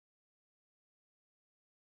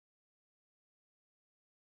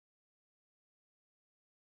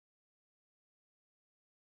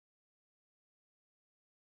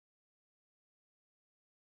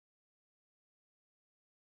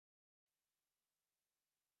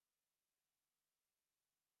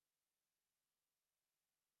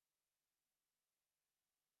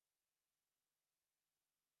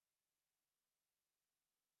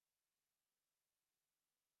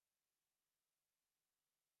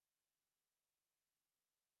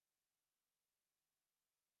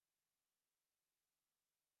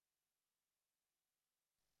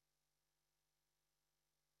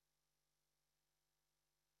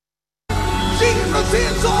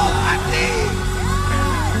is all I need.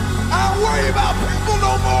 I don't worry about people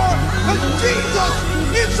no more, because Jesus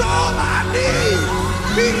is all I need.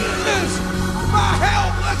 He is my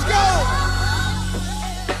help. Let's go.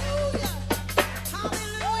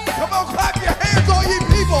 Come on, clap your hands, all ye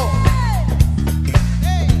people.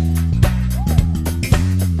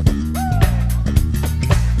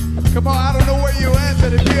 Come on, I don't know where you're at,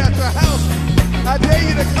 but if you're at your house, I dare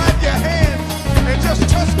you to clap your hands and just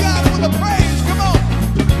trust God with a praise. Come on.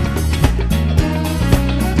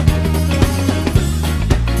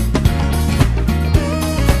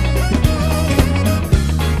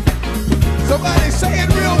 Somebody say it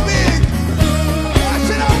real big. Why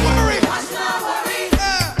should I worry? Why should I worry?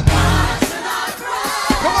 Why should I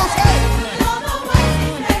cry? Come on, say it.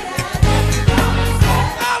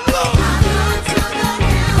 I look to the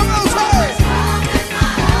hills. Come on, say it.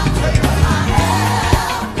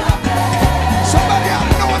 Somebody ought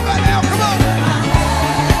to know it by now. Come on.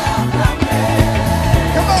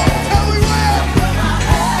 Come on, tell me where.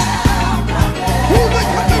 Who's it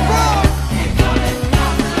coming from?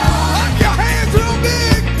 Clap your hands real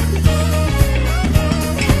big.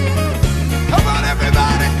 Come on,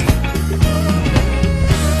 everybody.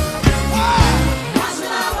 Why? Why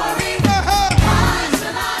should I worry? Why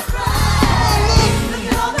should I cry? Come on, look. Look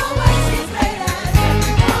at all the ways He's made it.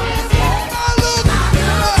 Every promise kept. I look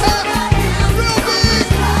to the hills. Real big.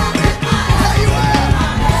 Tell you where.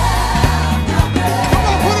 Come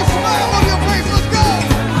on, put a smile on your face. Let's go.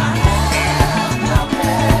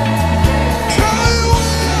 Tell you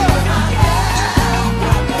where.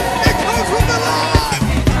 It comes from the Lord.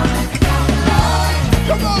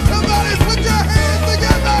 Come on, somebody, put your hands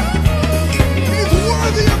together. He's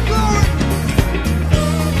worthy of glory.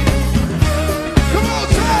 Come on,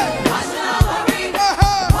 say. Why should I worry?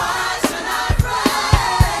 Why should I cry?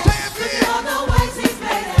 Say it big. All the ways He's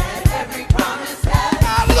made it, every promise kept.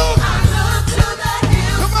 I look to the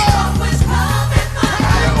hills. Come on. From which cometh my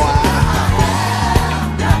help.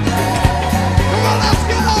 Come on, let's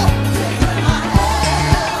go.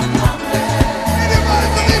 Anybody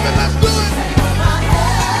believe it? Let's do it.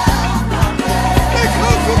 It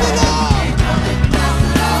comes from the Lord.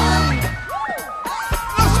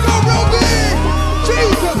 Let's go real big.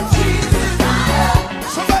 Jesus.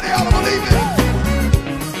 Somebody ought to believe it.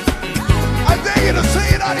 I dare you to say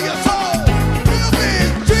it out of your soul. Real big.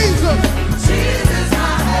 Jesus.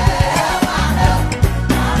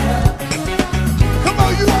 Come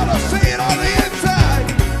on, you ought to say it on the inside.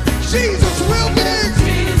 Jesus, real big.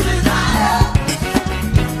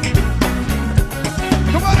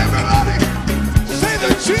 Come on, everybody. Say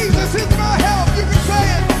that Jesus is my help. You can say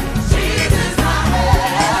it.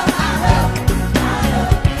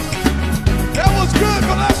 That was good,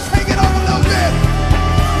 but let's take it up a little bit.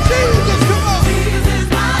 Jesus, come on.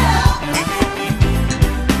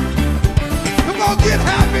 Come on, get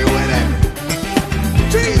happy with it.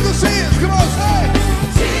 Jesus is. Come on, say it.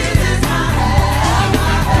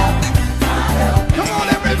 Come on,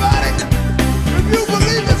 everybody. If you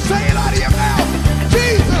believe it, say it out of your mouth.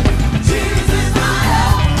 Jesus.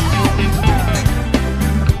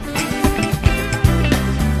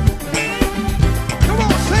 Come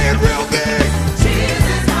on, say it real big.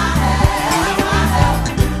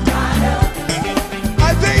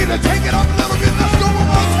 I dare you to take it up a little bit. Let's go one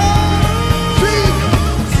more time. Jesus.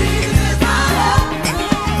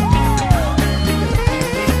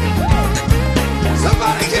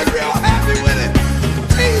 Somebody get real happy with it.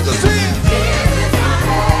 Jesus is.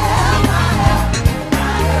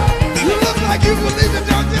 You look like you believe it,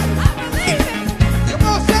 don't you? Come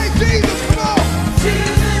on, say Jesus. Come on.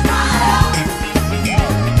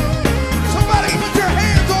 Somebody put your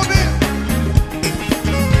hands on this.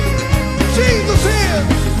 Jesus is.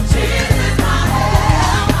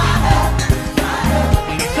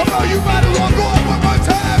 Come on, you might as well go up one more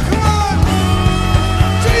time. Come on.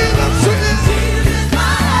 Jesus is.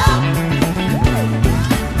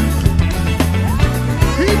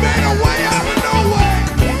 He made a way out of no way.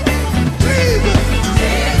 Jesus.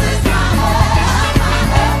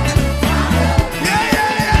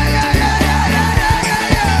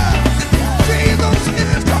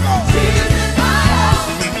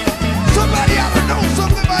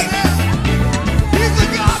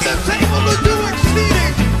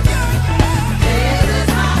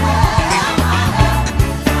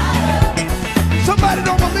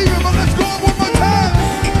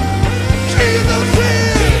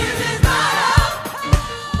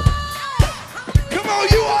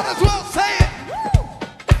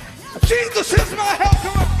 Jesus is my help.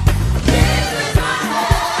 Come on. Jesus is my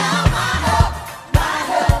help, my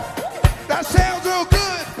help. That sounds real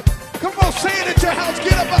good. Come on, say it at your house.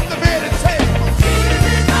 Get up off the bed and say it.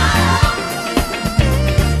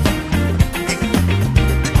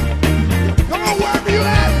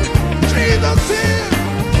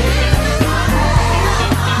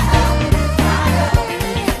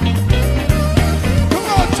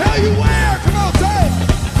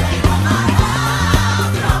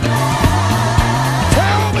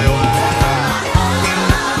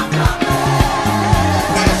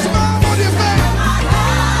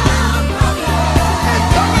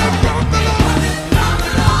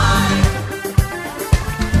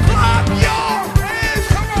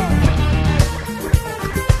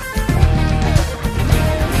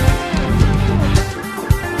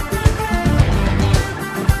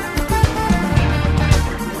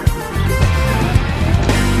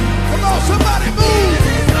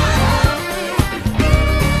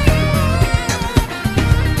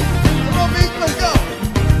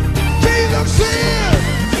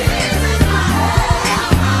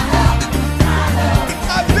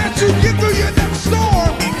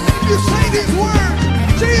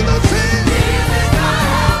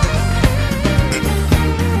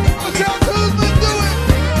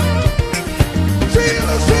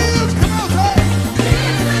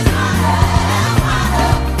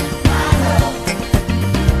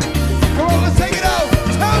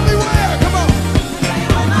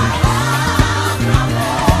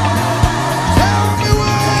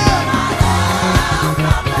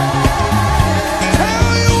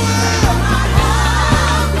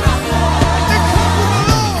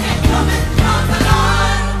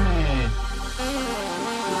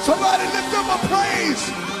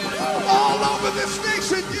 For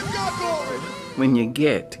this nation, give God glory. When you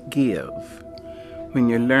get, give. When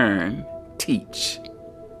you learn, teach.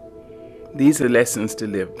 These are lessons to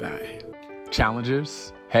live by.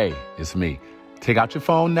 Challengers, hey, it's me. Take out your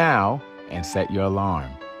phone now and set your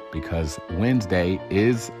alarm because Wednesday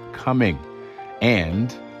is coming.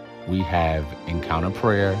 And we have Encounter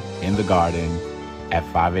Prayer in the Garden at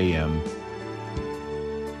 5 a.m.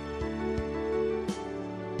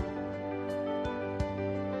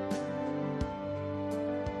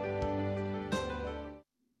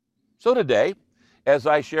 So today, as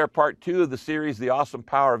I share part 2 of the series, The Awesome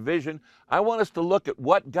Power of Vision, I want us to look at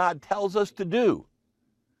what God tells us to do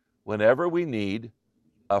whenever we need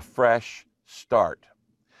a fresh start.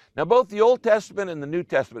 Now, both the Old Testament and the New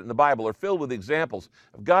Testament in the Bible are filled with examples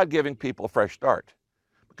of God giving people a fresh start,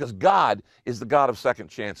 because God is the God of second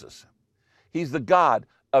chances. He's the God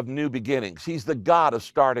of new beginnings. He's the God of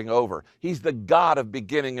starting over. He's the God of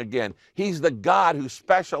beginning again. He's the God who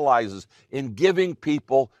specializes in giving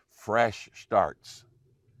people fresh starts.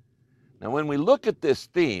 Now, when we look at this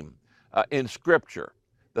theme in Scripture,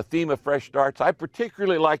 the theme of fresh starts, I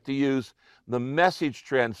particularly like to use the Message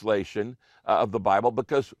translation of the Bible,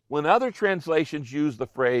 because when other translations use the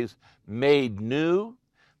phrase made new,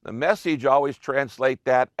 the Message always translate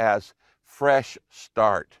that as fresh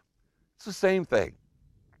start. It's the same thing.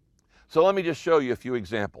 So let me just show you a few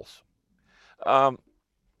examples.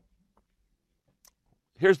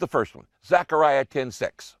 Here's the first one, Zechariah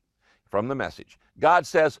 10:6 from the Message. God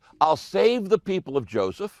says, I'll save the people of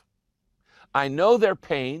Joseph. I know their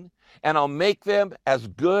pain, and I'll make them as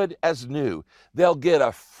good as new. They'll get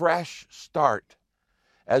a fresh start,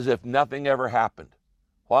 as if nothing ever happened.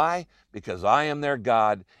 Why? Because I am their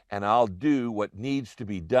God, and I'll do what needs to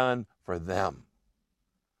be done for them.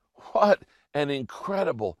 What an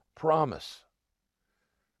incredible promise.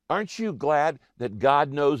 Aren't you glad that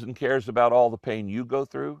God knows and cares about all the pain you go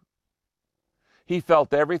through? He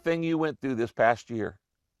felt everything you went through this past year.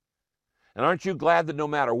 And aren't you glad that no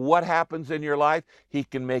matter what happens in your life, He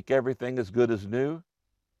can make everything as good as new?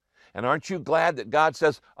 And aren't you glad that God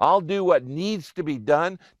says, I'll do what needs to be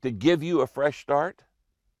done to give you a fresh start?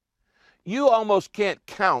 You almost can't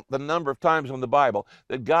count the number of times in the Bible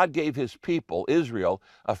that God gave His people, Israel,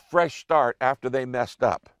 a fresh start after they messed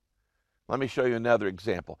up. Let me show you another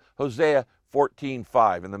example. Hosea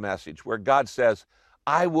 14:5 in the Message, where God says,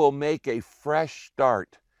 I will make a fresh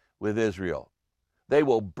start with Israel. They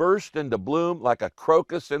will burst into bloom like a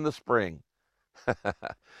crocus in the spring.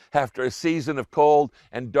 After a season of cold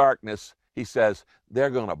and darkness, He says, they're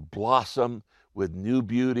going to blossom with new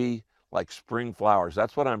beauty like spring flowers.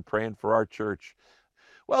 That's what I'm praying for our church.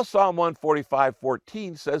 Well, Psalm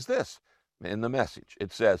 145:14 says this in the Message.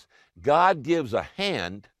 It says, God gives a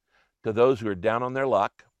hand to those who are down on their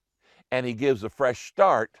luck, and He gives a fresh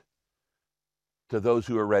start to those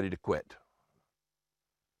who are ready to quit.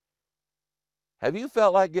 Have you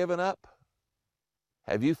felt like giving up?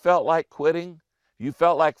 Have you felt like quitting? You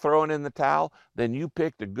felt like throwing in the towel? Then you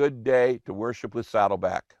picked a good day to worship with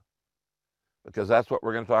Saddleback, because that's what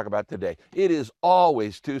we're going to talk about today. It is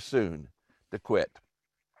always too soon to quit.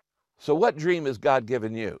 So what dream has God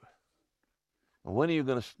given you? And when are you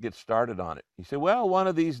going to get started on it? You say, well, one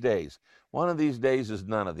of these days. One of these days is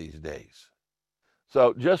none of these days.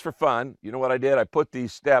 So just for fun, you know what I did? I put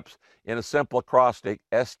these steps in a simple acrostic,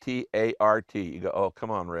 S-T-A-R-T. You go, oh, come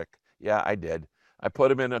on, Rick. Yeah, I did. I put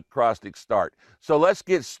them in an acrostic, start. So let's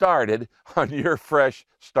get started on your fresh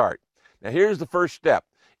start. Now, here's the first step.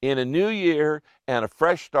 In a new year and a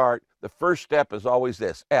fresh start, the first step is always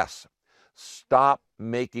this, S. Stop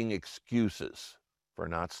making excuses for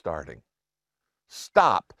not starting.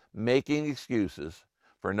 Stop making excuses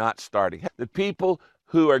for not starting. The people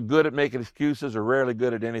who are good at making excuses are rarely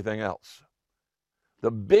good at anything else.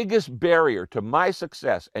 The biggest barrier to my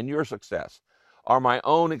success and your success are my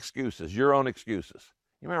own excuses, your own excuses.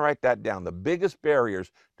 You might write that down. The biggest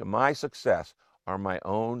barriers to my success are my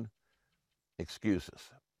own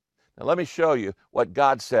excuses. Now let me show you what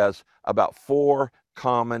God says about 4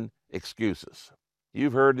 common excuses.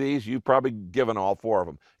 You've heard these. You've probably given all 4 of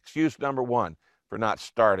them. Excuse number 1 for not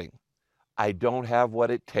starting. I don't have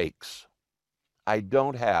what it takes. I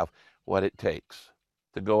don't have what it takes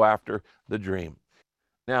to go after the dream.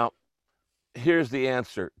 Now, here's the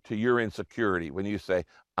answer to your insecurity when you say,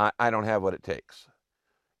 I don't have what it takes.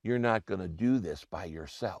 You're not going to do this by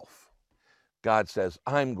yourself. God says,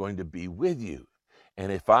 I'm going to be with you.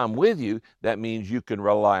 And if I'm with you, that means you can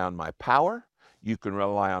rely on my power. You can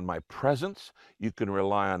rely on my presence. You can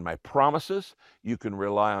rely on my promises. You can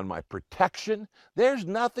rely on my protection. There's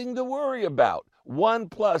nothing to worry about. 1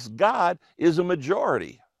 plus God is a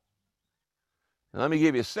majority. And let me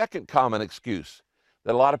give you a second common excuse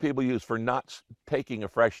that a lot of people use for not taking a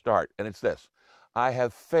fresh start, and it's this: I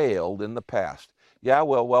have failed in the past. Yeah,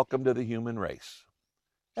 well, welcome to the human race.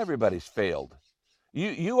 Everybody's failed.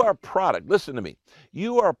 You are a product. Listen to me.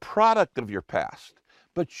 You are a product of your past,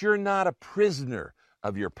 but you're not a prisoner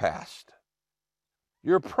of your past.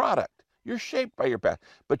 You're a product. You're shaped by your past,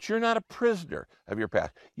 but you're not a prisoner of your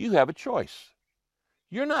past. You have a choice.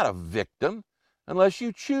 You're not a victim unless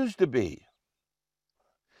you choose to be.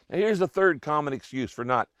 Now, here's the third common excuse for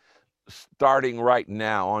not starting right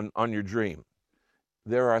now on your dream.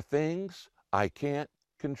 There are things I can't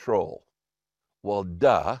control. Well,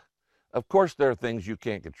 duh. Of course there are things you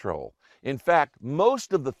can't control. In fact,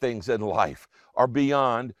 most of the things in life are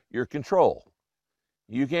beyond your control.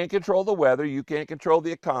 You can't control the weather. You can't control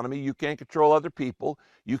the economy. You can't control other people.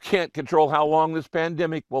 You can't control how long this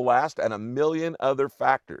pandemic will last, and a million other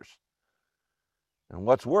factors. And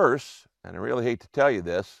what's worse, and I really hate to tell you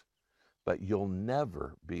this, but you'll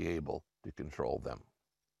never be able to control them.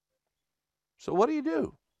 So what do you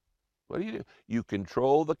do? What do you do? You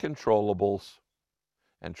control the controllables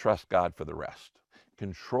and trust God for the rest.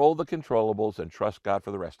 Control the controllables and trust God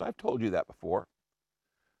for the rest. I've told you that before.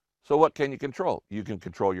 So what can you control? You can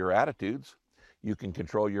control your attitudes. You can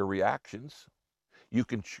control your reactions. You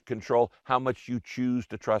can control how much you choose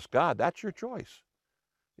to trust God. That's your choice.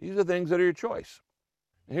 These are things that are your choice.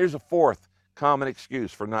 And here's a fourth common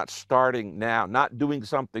excuse for not starting now, not doing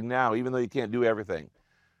something now, even though you can't do everything.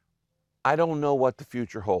 I don't know what the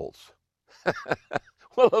future holds.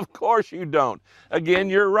 Well, of course you don't. Again,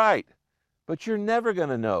 you're right. But you're never going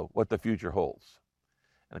to know what the future holds.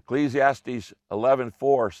 And Ecclesiastes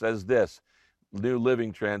 11:4 says this, New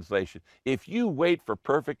Living Translation: if you wait for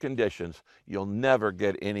perfect conditions, you'll never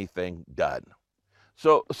get anything done.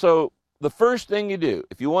 So the first thing you do,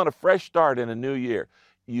 if you want a fresh start in a new year,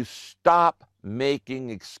 you stop making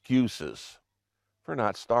excuses for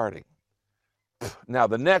not starting. Now,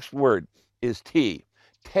 the next word is T.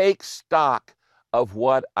 Take stock of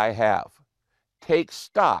what I have. Take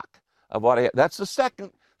stock of what I have. That's the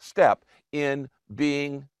second step in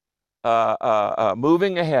being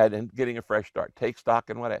moving ahead and getting a fresh start. Take stock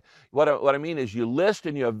in what I mean is you list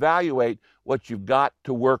and you evaluate what you've got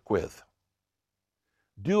to work with.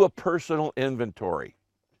 Do a personal inventory.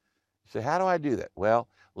 You say, how do I do that? Well,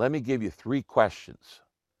 let me give you 3 questions.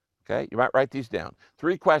 Okay, you might write these down.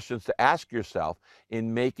 3 questions to ask yourself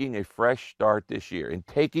in making a fresh start this year, in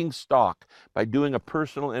taking stock by doing a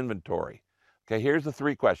personal inventory. Okay, here's the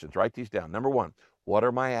 3 questions. Write these down. Number 1, what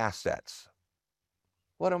are my assets?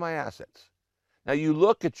 What are my assets? Now, you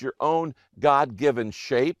look at your own God-given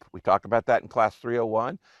shape. We talk about that in class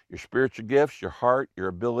 301. Your spiritual gifts, your heart, your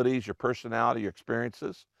abilities, your personality, your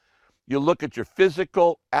experiences. You look at your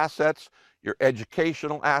physical assets, your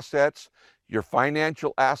educational assets, your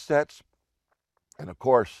financial assets, and of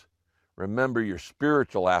course, remember your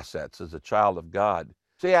spiritual assets as a child of God.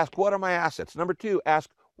 So you ask, what are my assets? Number 2, ask,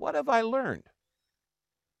 what have I learned?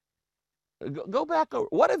 Go back over,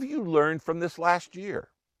 what have you learned from this last year?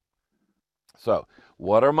 So,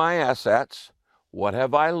 what are my assets? What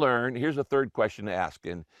have I learned? Here's a third question to ask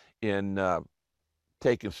in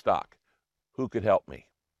taking stock. Who could help me?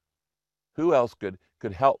 Who else could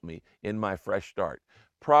help me in my fresh start?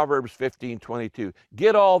 Proverbs 15:22.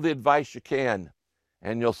 Get all the advice you can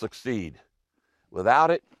and you'll succeed.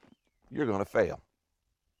 Without it, you're going to fail.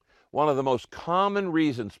 One of the most common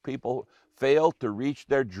reasons people fail to reach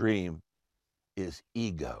their dream is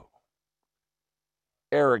ego.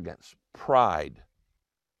 Arrogance, pride,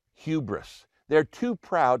 hubris. They're too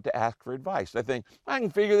proud to ask for advice. They think, I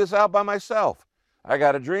can figure this out by myself. I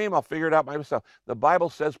got a dream, I'll figure it out by myself. The Bible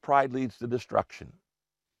says pride leads to destruction.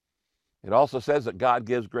 It also says that God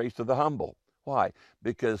gives grace to the humble. Why?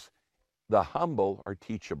 Because the humble are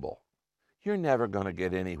teachable. You're never going to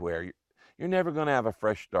get anywhere. You're never going to have a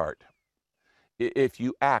fresh start if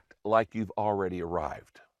you act like you've already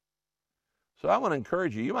arrived. So I want to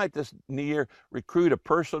encourage you. You might this year recruit a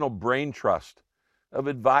personal brain trust of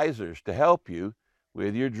advisors to help you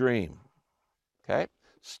with your dream. Okay?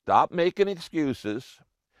 Stop making excuses.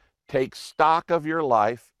 Take stock of your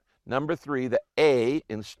life. Number 3, the A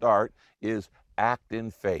in start is act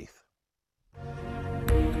in faith.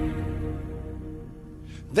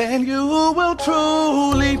 Then you will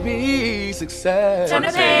truly be successful. Turn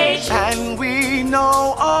the page. And we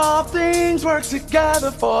know all things work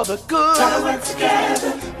together for the good. Gotta work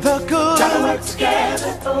together. The good. Gotta work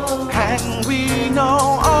together. Oh. And we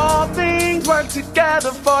know all things work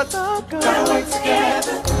together for the good. Gotta work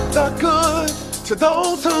together. The good to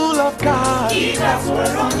those who love God. Keep God's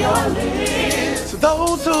word on your lips. To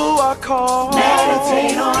those who are called.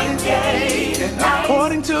 Meditate on it day and night.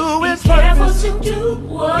 According to His Careful purpose. to do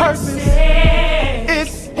what Purpose. He says.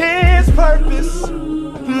 It's His purpose,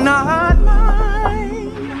 not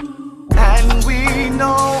mine. And we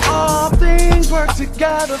know all things work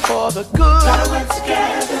together for the good. Gotta work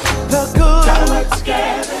together. The Gotta good. work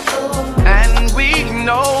together. And we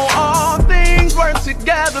know all things work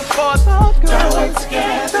together for the good. Gotta work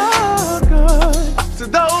together. The good. To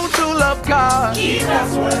those who love God. Keep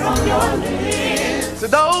God's word on your lips. To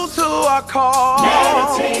those who are called.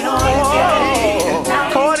 Meditate on it day and night.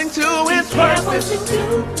 According to His Careful purpose. to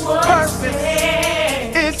do what He Purpose.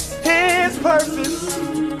 says. It's His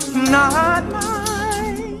purpose, not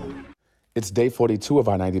mine. It's day 42 of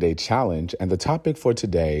our 90-day challenge, and the topic for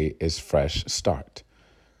today is fresh start.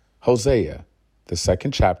 Hosea, the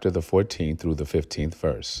 2nd chapter, the 14th through the 15th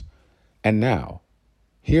verse. And now,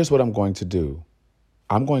 here's what I'm going to do.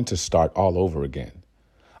 I'm going to start all over again.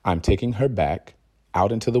 I'm taking her back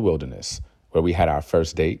out into the wilderness where we had our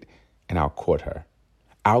first date, and I'll court her.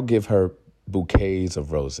 I'll give her bouquets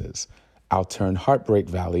of roses. I'll turn Heartbreak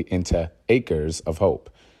Valley into acres of hope.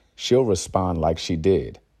 She'll respond like she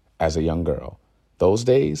did as a young girl, those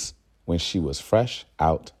days when she was fresh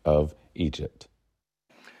out of Egypt.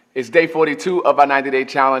 It's day 42 of our 90-day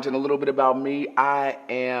challenge, and a little bit about me. I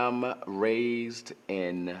am raised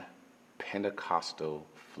in Pentecostal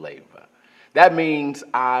flavor. That means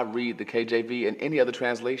I read the KJV, and any other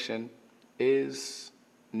translation is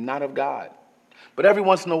not of God. But every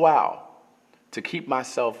once in a while, to keep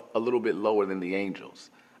myself a little bit lower than the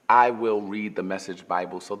angels, I will read the Message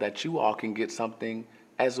Bible so that you all can get something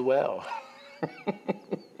as well.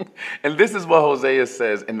 And this is what Hosea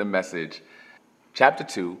says in the Message, chapter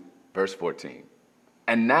 2, verse 14.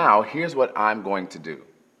 And now, here's what I'm going to do.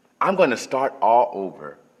 I'm going to start all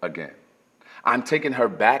over again. I'm taking her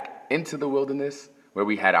back into the wilderness where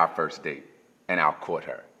we had our first date, and I'll court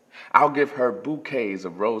her. I'll give her bouquets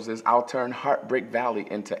of roses. I'll turn Heartbreak Valley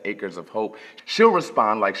into acres of hope. She'll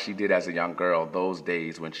respond like she did as a young girl those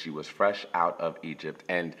days when she was fresh out of Egypt.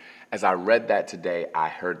 And as I read that today, I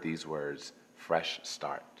heard these words, fresh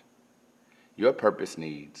start. Your purpose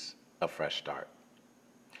needs a fresh start.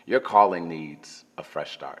 Your calling needs a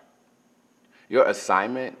fresh start. Your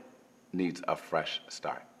assignment needs a fresh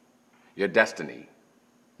start. Your destiny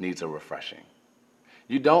needs a refreshing.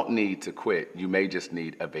 You don't need to quit. You may just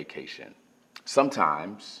need a vacation.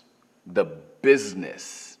 Sometimes the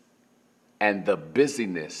business and the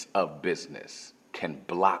busyness of business can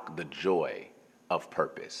block the joy of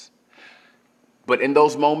purpose. But in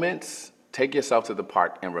those moments, take yourself to the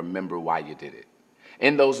park and remember why you did it.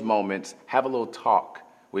 In those moments, have a little talk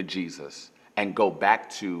with Jesus and go back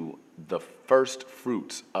to the first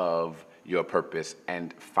fruits of your purpose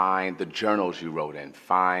and find the journals you wrote in,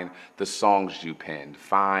 find the songs you penned,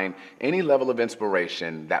 find any level of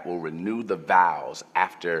inspiration that will renew the vows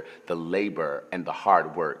after the labor and the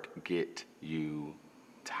hard work get you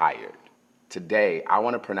tired. Today, I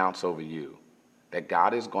want to pronounce over you that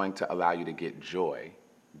God is going to allow you to get joy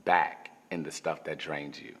back in the stuff that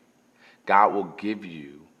drains you. God will give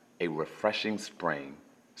you a refreshing spring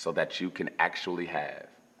so that you can actually have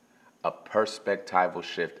a perspectival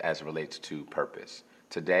shift as it relates to purpose.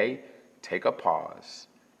 Today, take a pause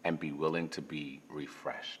and be willing to be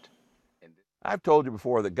refreshed. I've told you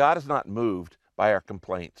before that God is not moved by our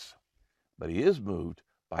complaints, but He is moved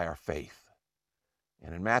by our faith.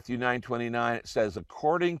 And in Matthew 9:29, it says,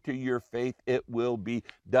 according to your faith, it will be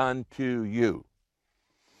done to you.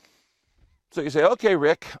 So you say, okay,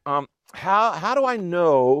 Rick, how do I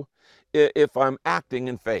know if I'm acting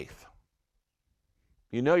in faith?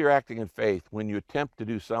 You know you're acting in faith when you attempt to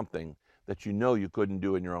do something that you know you couldn't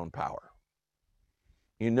do in your own power.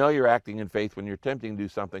 You know you're acting in faith when you're attempting to do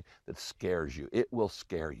something that scares you. It will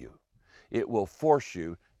scare you. It will force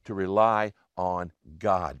you to rely on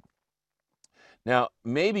God. Now,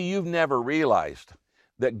 maybe you've never realized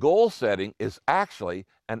that goal setting is actually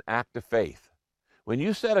an act of faith. When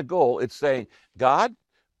you set a goal, it's saying, God,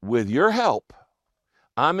 with your help,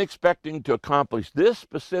 I'm expecting to accomplish this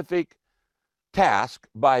specific task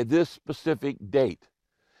by this specific date.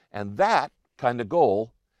 And that kind of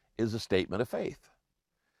goal is a statement of faith.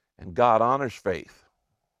 And God honors faith.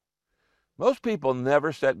 Most people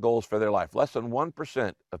never set goals for their life. Less than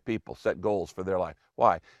 1% of people set goals for their life.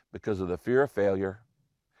 Why? Because of the fear of failure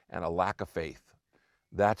and a lack of faith.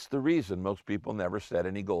 That's the reason most people never set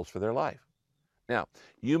any goals for their life. Now,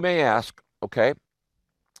 you may ask, okay,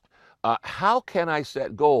 how can I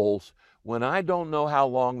set goals when I don't know how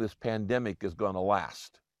long this pandemic is going to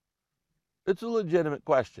last? It's a legitimate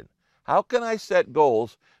question. How can I set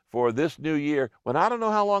goals for this new year when I don't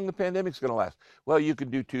know how long the pandemic's going to last? Well, you can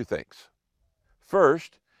do two things.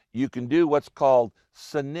 First, you can do what's called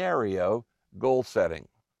scenario goal setting.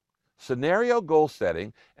 Scenario goal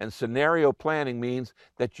setting and scenario planning means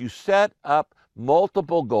that you set up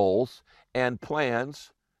multiple goals and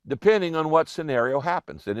plans depending on what scenario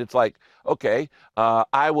happens. And it's like, okay,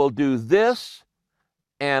 I will do this,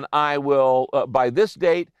 and I will, by this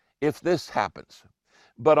date, if this happens.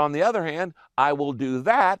 But on the other hand, I will do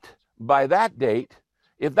that by that date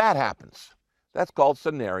if that happens. That's called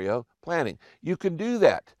scenario planning. You can do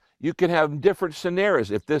that. You can have different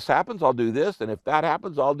scenarios. If this happens, I'll do this, and if that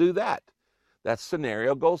happens, I'll do that. That's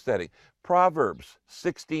scenario goal setting. Proverbs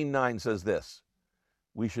 16:9 says this: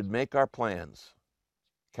 we should make our plans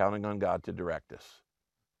counting on God to direct us.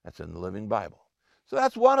 That's in the Living Bible. So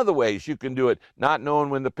that's one of the ways you can do it, not knowing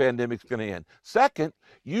when the pandemic's going to end. Second,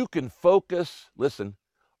 you can focus, listen,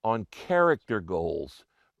 on character goals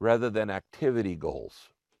rather than activity goals.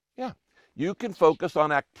 Yeah, you can focus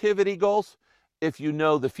on activity goals if you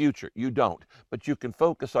know the future. You don't, but you can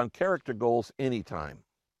focus on character goals anytime.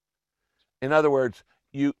 In other words,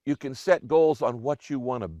 you can set goals on what you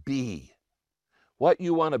want to be. What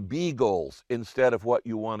you want to be goals instead of what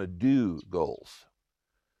you want to do goals.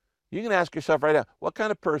 You can ask yourself right now, what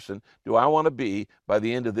kind of person do I want to be by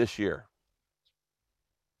the end of this year?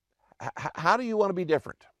 How do you want to be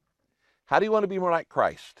different? How do you want to be more like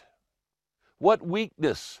Christ? What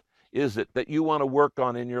weakness is it that you want to work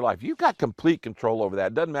on in your life? You've got complete control over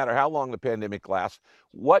that. It doesn't matter how long the pandemic lasts.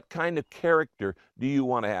 What kind of character do you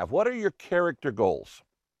want to have? What are your character goals?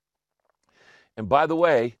 And by the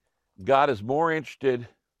way, God is more interested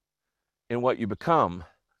in what you become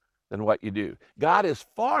than what you do. God is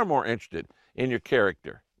far more interested in your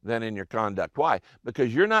character than in your conduct. Why?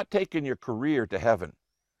 Because you're not taking your career to heaven,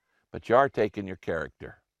 but you are taking your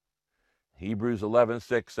character. Hebrews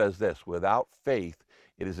 11:6 says this: without faith,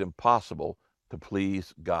 it is impossible to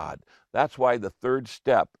please God. That's why the third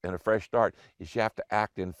step in a fresh start is you have to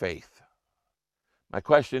act in faith. My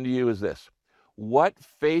question to you is this: what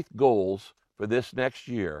faith goals for this next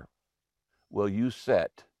year will you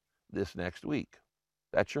set this next week?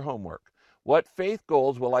 That's your homework. What faith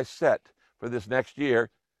goals will I set for this next year,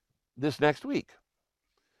 this next week?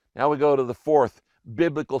 Now we go to the fourth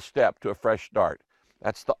biblical step to a fresh start.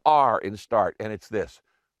 That's the R in start, and it's this: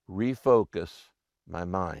 refocus my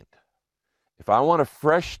mind. If I want a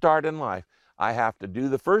fresh start in life, I have to do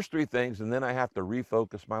the first three things, and then I have to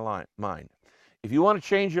refocus my mind. If you want to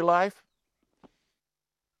change your life,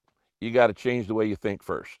 you got to change the way you think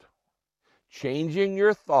first. Changing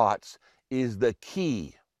your thoughts is the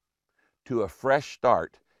key to a fresh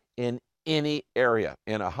start in any area,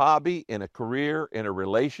 in a hobby, in a career, in a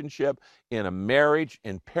relationship, in a marriage,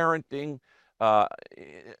 in parenting.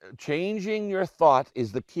 Changing your thoughts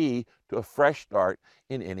is the key to a fresh start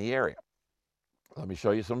in any area. Let me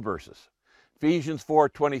show you some verses. Ephesians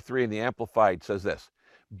 4:23 in the Amplified says this: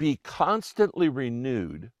 be constantly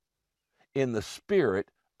renewed in the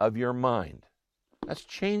spirit of your mind. That's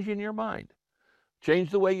changing your mind.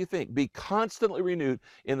 Change the way you think. Be constantly renewed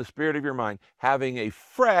in the spirit of your mind, having a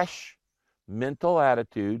fresh mental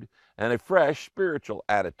attitude and a fresh spiritual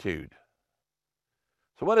attitude.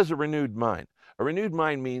 So what is a renewed mind? A renewed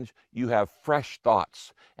mind means you have fresh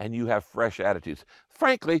thoughts and you have fresh attitudes.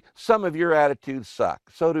 Frankly, some of your attitudes suck.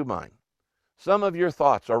 So do mine. Some of your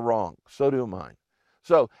thoughts are wrong. So do mine.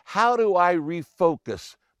 So how do I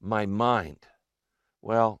refocus my mind?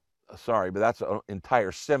 Well, sorry, but that's an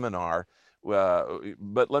entire seminar.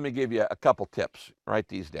 But let me give you a couple tips. Write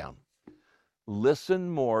these down. Listen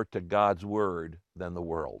more to God's word than the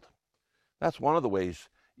world. That's one of the ways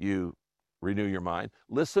you renew your mind.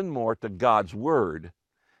 Listen more to God's word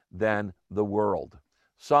than the world.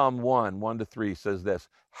 Psalm 1:1-3 says this: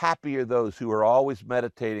 happy are those who are always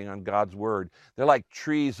meditating on God's word. They're like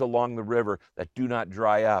trees along the river that do not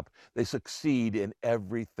dry up. They succeed in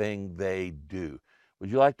everything they do. Would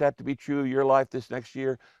you like that to be true of your life this next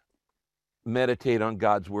year? Meditate on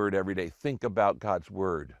God's word every day. Think about God's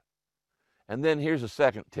word. And then here's a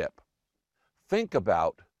second tip. Think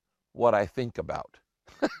about what I think about.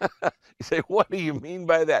 You say, what do you mean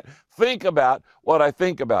by that? Think about what I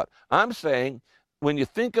think about. I'm saying when you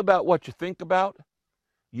think about what you think about,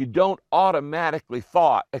 you don't automatically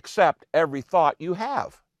accept every thought you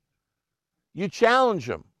have. You challenge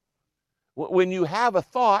them. When you have a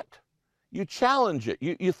thought, you challenge it.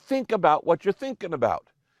 You think about what you're thinking about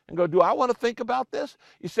and go, do I want to think about this?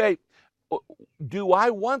 You say, do I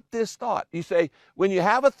want this thought? You say, when you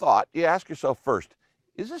have a thought, you ask yourself first,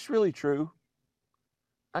 is this really true?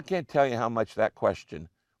 I can't tell you how much that question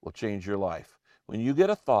will change your life. When you get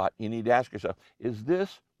a thought, you need to ask yourself, is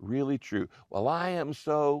this really true? Well, I am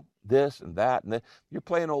so this and that and that. You're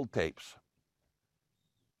playing old tapes.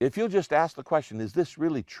 If you'll just ask the question, is this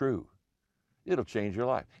really true? It'll change your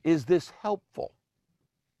life. Is this helpful?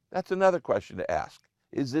 That's another question to ask.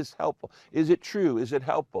 Is this helpful? Is it true? Is it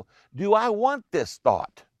helpful? Do I want this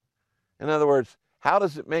thought? In other words, how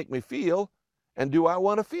does it make me feel? And do I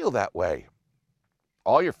want to feel that way?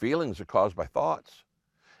 All your feelings are caused by thoughts.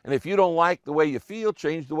 And if you don't like the way you feel,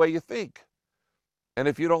 change the way you think. And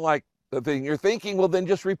if you don't like the thing you're thinking, well, then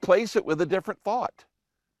just replace it with a different thought.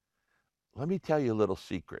 Let me tell you a little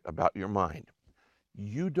secret about your mind.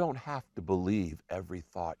 You don't have to believe every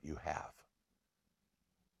thought you have.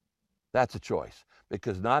 That's a choice,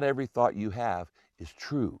 because not every thought you have is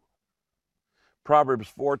true.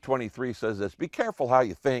 Proverbs 4:23 says this, be careful how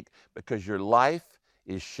you think, because your life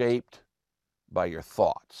is shaped by your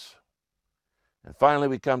thoughts. And finally,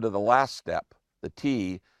 we come to the last step, the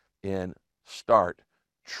T in START.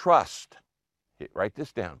 Trust. Write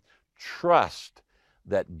this down. Trust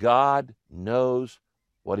that God knows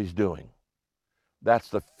what he's doing. That's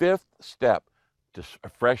the fifth step to a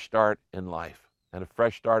fresh start in life and a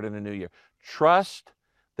fresh start in a new year. Trust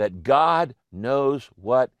that God knows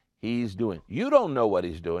what he's doing. You don't know what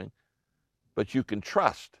he's doing, but you can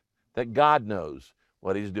trust that God knows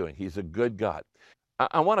what he's doing. He's a good God.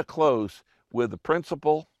 I want to close with a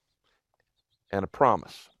principle and a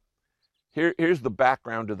promise. Here's the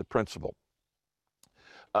background to the principle.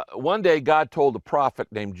 One day, God told a prophet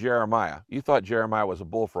named Jeremiah. You thought Jeremiah was a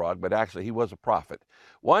bullfrog, but actually he was a prophet.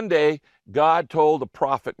 One day, God told a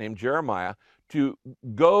prophet named Jeremiah to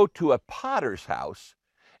go to a potter's house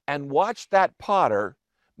and watch that potter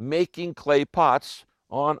making clay pots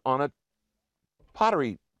on a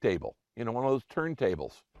pottery table, one of those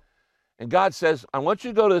turntables. And God says, I want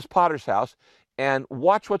you to go to this potter's house and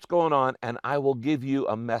watch what's going on, and I will give you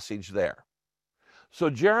a message there. So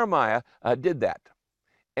Jeremiah did that.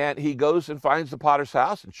 And he goes and finds the potter's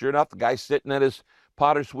house, and sure enough, the guy's sitting at his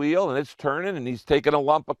potter's wheel, and it's turning, and he's taking a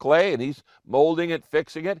lump of clay, and he's molding it,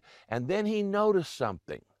 fixing it. And then he noticed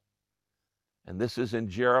something. And this is in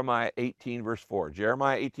Jeremiah 18, verse 4.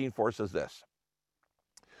 Jeremiah 18:4 says this.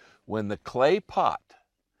 When the clay pot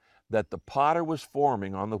that the potter was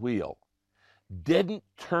forming on the wheel didn't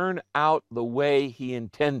turn out the way he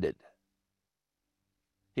intended,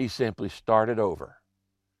 he simply started over,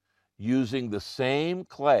 using the same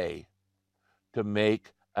clay to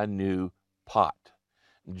make a new pot.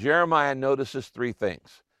 Jeremiah notices three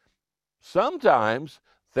things. Sometimes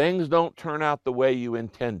things don't turn out the way you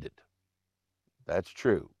intended. That's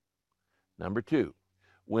true. Number two,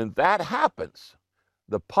 when that happens,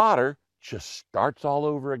 the potter just starts all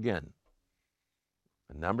over again.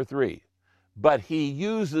 And number three, but he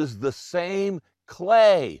uses the same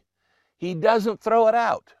clay. He doesn't throw it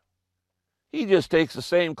out. He just takes the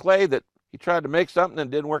same clay that he tried to make something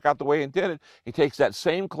and didn't work out the way he intended. He takes that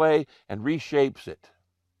same clay and reshapes it.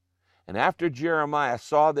 And after Jeremiah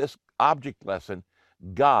saw this object lesson,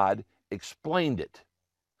 God explained it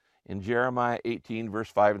in Jeremiah 18, verse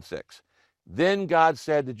 5 and 6. Then God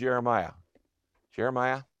said to Jeremiah,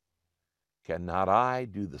 Jeremiah, cannot I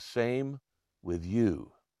do the same with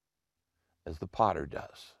you as the potter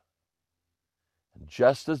does? And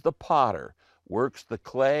just as the potter works the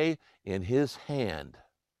clay in his hand,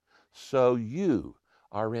 so you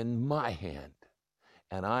are in my hand,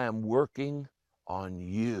 and I am working on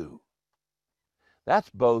you. That's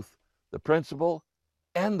both the principle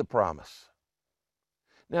and the promise.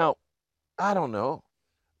 Now, I don't know,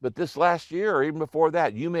 but this last year or even before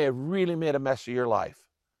that, you may have really made a mess of your life.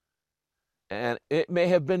 And it may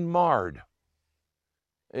have been marred.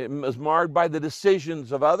 It was marred by the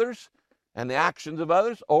decisions of others and the actions of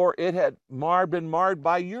others, or it had been marred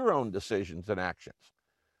by your own decisions and actions.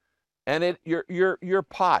 And your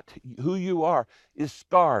pot, who you are, is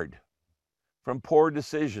scarred from poor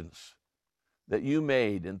decisions that you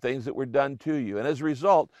made and things that were done to you. And as a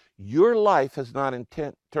result, your life has not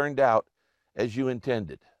turned out as you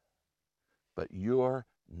intended. But you're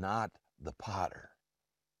not the potter.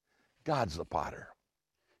 God's the potter.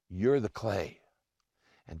 You're the clay.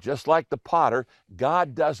 And just like the potter,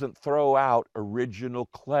 God doesn't throw out original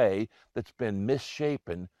clay that's been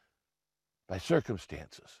misshapen by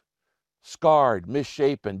circumstances. Scarred,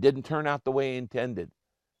 misshapen, didn't turn out the way he intended.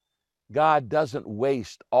 God doesn't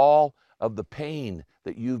waste all of the pain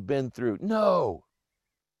that you've been through. No.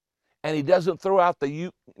 And he doesn't throw out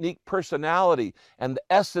the unique personality and the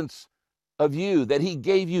essence of you that he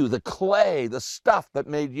gave you, the clay, the stuff that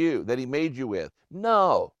made you, that he made you with.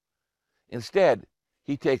 No. Instead,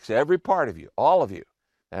 he takes every part of you, all of you.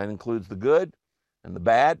 That includes the good and the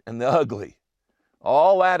bad and the ugly.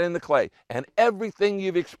 All that in the clay. And everything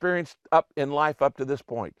you've experienced up in life up to this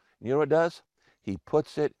point. You know what it does? He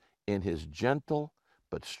puts it in his gentle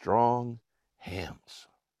but strong hands.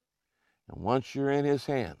 And once you're in his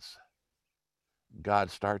hands,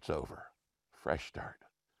 God starts over. Fresh start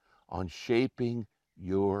on shaping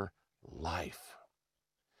your life.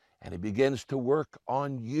 And he begins to work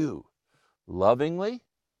on you lovingly,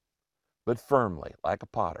 but firmly, like a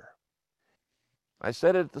potter. I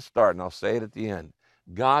said it at the start, and I'll say it at the end.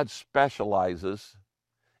 God specializes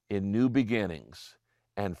in new beginnings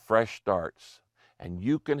and fresh starts. And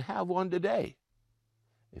you can have one today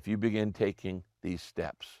if you begin taking these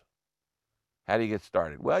steps. How do you get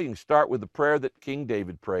started? Well, you can start with the prayer that King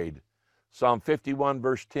David prayed. Psalm 51,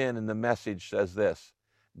 verse 10 in the Message says this: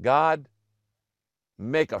 God,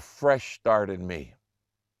 make a fresh start in me.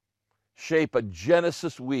 Shape a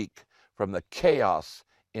Genesis week from the chaos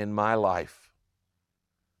in my life.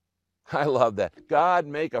 I love that. God,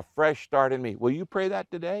 make a fresh start in me. Will you pray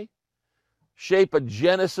that today? Shape a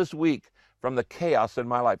Genesis week from the chaos in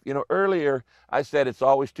my life. You know, earlier I said it's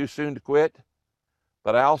always too soon to quit,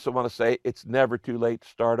 but I also want to say it's never too late to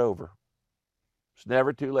start over. It's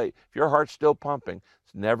never too late. If your heart's still pumping,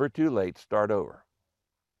 it's never too late to start over.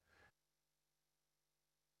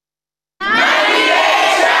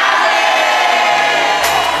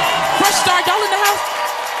 Fresh start, y'all in the house?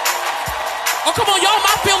 Oh, come on, y'all,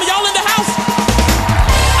 my family, y'all in the house?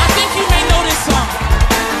 I think you may know this song.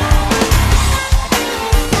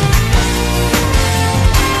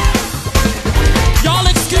 Y'all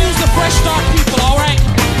excuse the fresh start people, all right?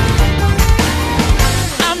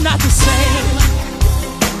 I'm not the same,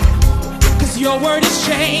 'cause your word has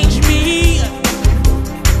changed me.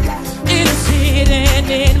 It is hidden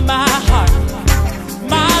in my heart.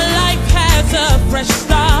 My life has a fresh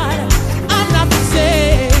start. I'm not the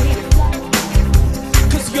same,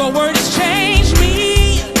 'cause your word has changed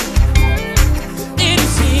me. It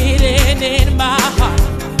is hidden in my heart.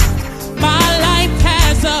 My life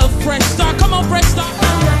has a fresh start. Come on, fresh start.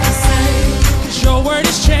 I'm not the same, 'cause your word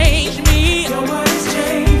has changed me. Your word has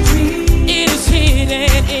changed me. It is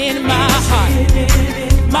hidden in my heart.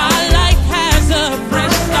 My life has a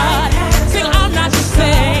fresh start. Sing, I'm not the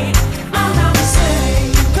same. I'm not the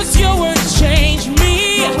same, 'cause your word has changed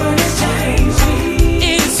me. Your word has changed me.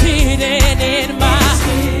 It is hidden in my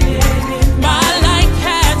life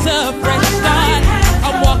has a fresh start.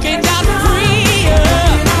 I'm walking out freer.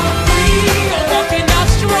 I'm walking out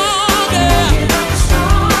stronger.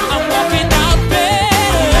 I'm walking out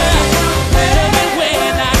better. Better than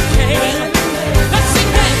when I came. Let's sing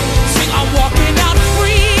that. Sing, I'm walking out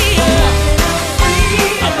freer.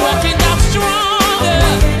 I'm walking out stronger.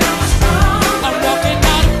 I'm walking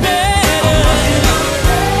out better.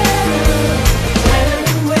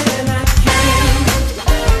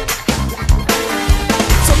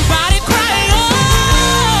 Somebody cry, oh.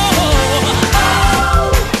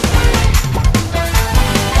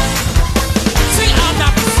 Sing, I'm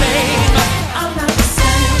not the same. I'm not the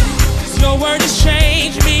same, 'cause your word has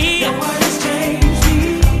changed me. Your word has changed me.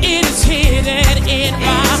 It is hidden in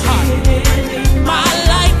my heart. My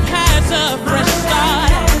life has a fresh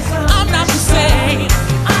start. I'm not the same.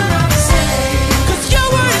 I'm not the same, 'cause your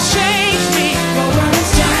word has changed me. Your word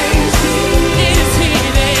has changed me. It is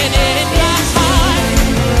hidden in my heart.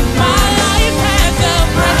 My life has a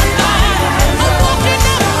fresh start. I'm walking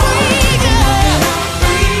out freer.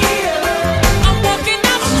 I'm walking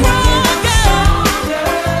out stronger.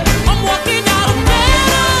 I'm walking out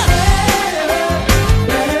better.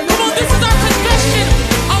 Come on, this is our confession.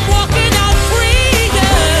 I'm walking out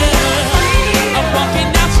freer. I'm walking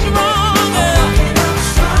out stronger.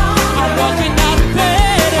 I'm walking out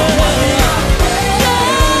better. Yeah.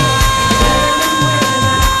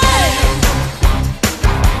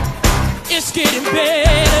 It's getting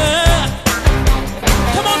better.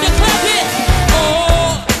 Come on, declare it.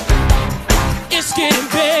 Oh, it's getting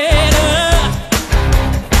better.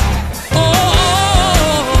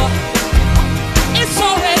 Oh, it's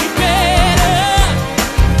already better.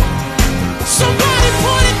 Somebody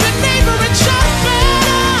point at the neighbor and shout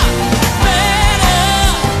better, better.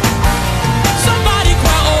 Somebody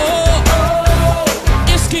cry, oh,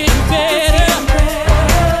 it's getting better.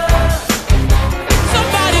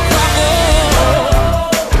 Somebody cry, oh,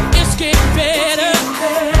 it's getting better.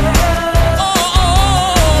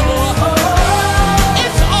 Oh,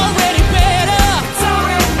 it's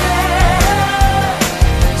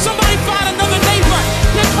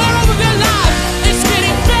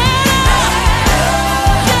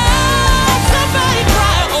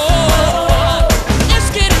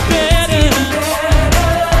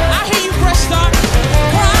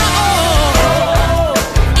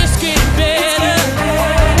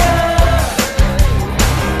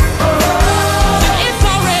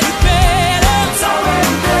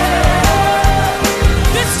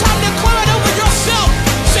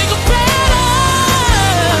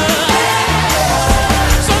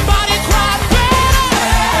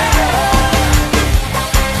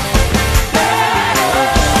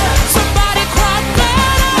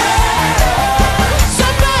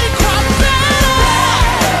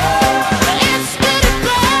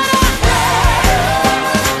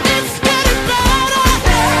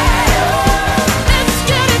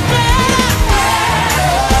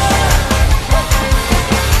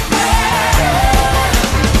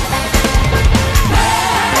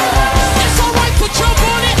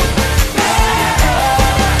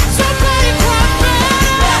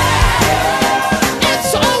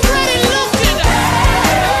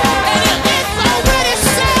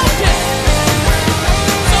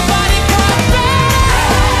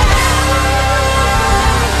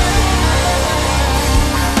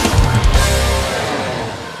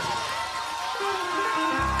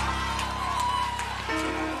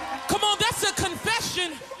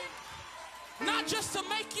just to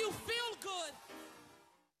make you feel